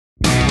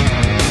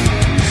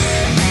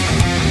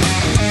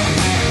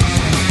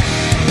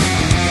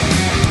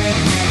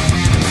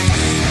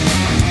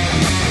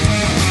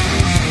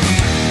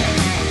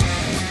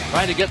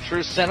get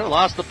through center,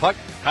 lost the puck.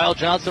 Kyle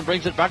Johnson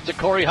brings it back to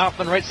Corey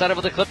Hoffman, right side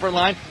of the Clipper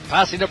line.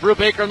 Passing to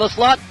Brubaker in the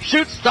slot.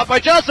 Shoots, stopped by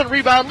Johnson,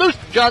 rebound loose.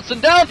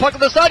 Johnson down, puck on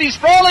the side, he's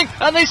sprawling,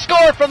 and they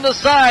score from the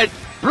side.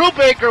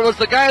 Brubaker was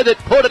the guy that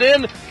put it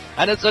in,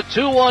 and it's a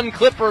 2-1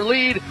 Clipper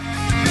lead.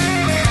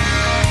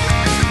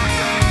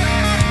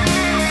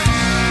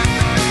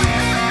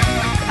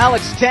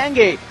 Alex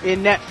Tanguay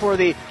in net for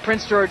the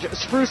Prince George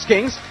Spruce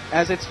Kings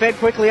as it's fed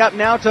quickly up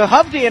now to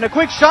Hovde, and a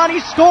quick shot, he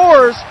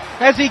scores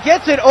as he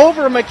gets it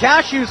over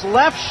McCashew's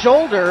left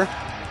shoulder.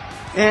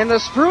 And the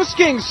Spruce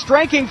Kings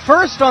striking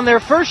first on their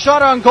first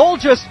shot on goal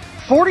just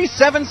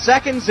 47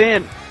 seconds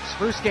in.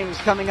 Spruce Kings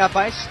coming up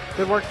ice.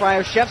 Good work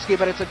by Oshevsky,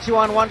 but it's a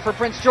 2-on-1 for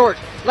Prince George.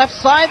 Left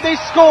side, they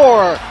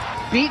score.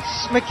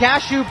 Beats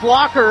McCashew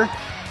blocker.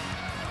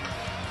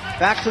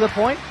 Back to the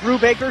point.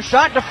 Brubaker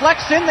shot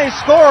deflects in, they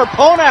score.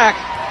 Ponak,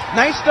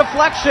 nice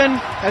deflection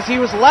as he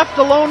was left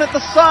alone at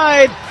the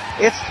side.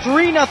 It's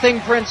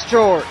 3-0 Prince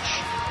George.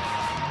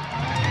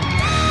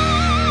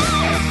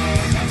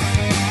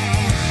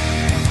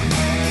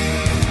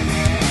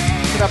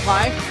 Up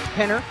high,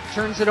 Penner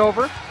turns it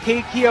over.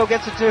 Keogh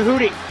gets it to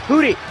Hootie.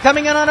 Hootie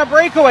coming in on a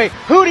breakaway.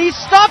 Hootie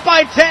stopped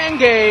by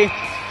Tanguay.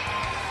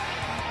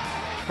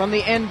 From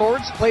the end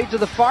boards, played to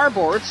the far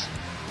boards.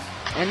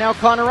 And now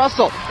Connor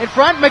Russell in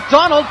front.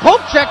 McDonald,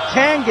 poke check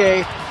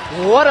Tanguay.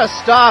 What a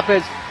stop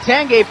as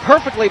Tanguay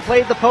perfectly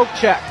played the poke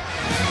check.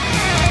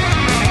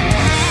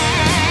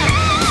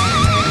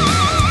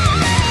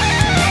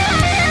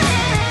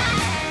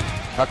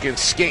 Puck in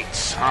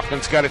skates.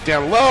 Hoffman's got it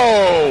down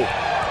low.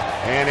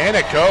 And in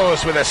it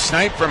goes with a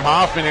snipe from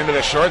Hoffman into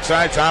the short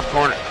side top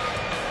corner.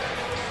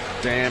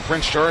 And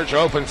Prince George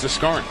opens the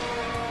scoring.